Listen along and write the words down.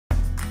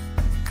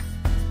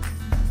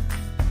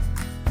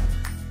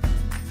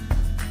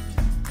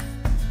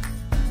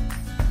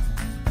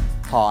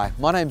Hi,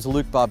 my name's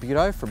Luke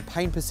Barbuto from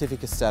Payne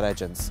Pacific Estate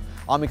Agents.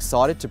 I'm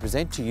excited to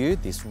present to you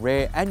this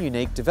rare and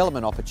unique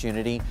development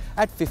opportunity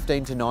at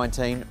 15 to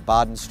 19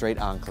 Barden Street,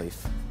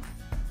 Arncliffe.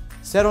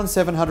 Set on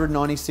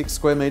 796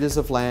 square metres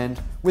of land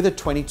with a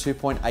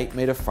 22.8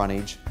 metre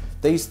frontage,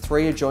 these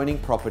three adjoining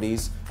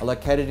properties are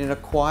located in a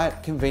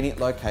quiet, convenient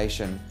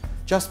location,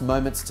 just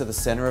moments to the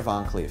centre of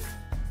Arncliffe.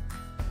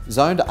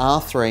 Zoned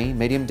R3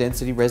 medium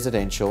density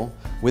residential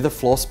with a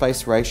floor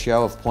space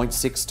ratio of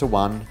 0.6 to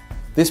 1,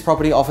 this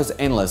property offers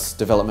endless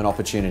development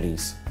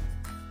opportunities.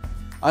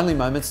 Only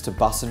moments to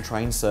bus and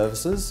train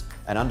services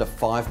and under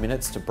 5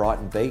 minutes to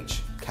Brighton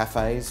Beach,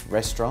 cafes,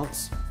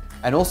 restaurants,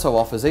 and also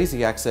offers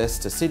easy access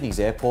to Sydney's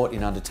airport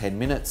in under 10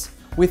 minutes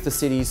with the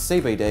city's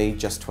CBD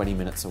just 20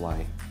 minutes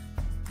away.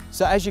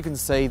 So as you can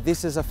see,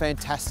 this is a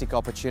fantastic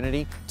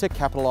opportunity to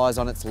capitalise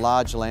on its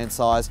large land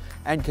size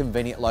and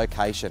convenient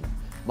location.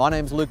 My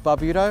name's Luke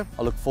Barbuto.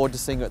 I look forward to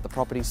seeing you at the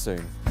property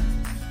soon.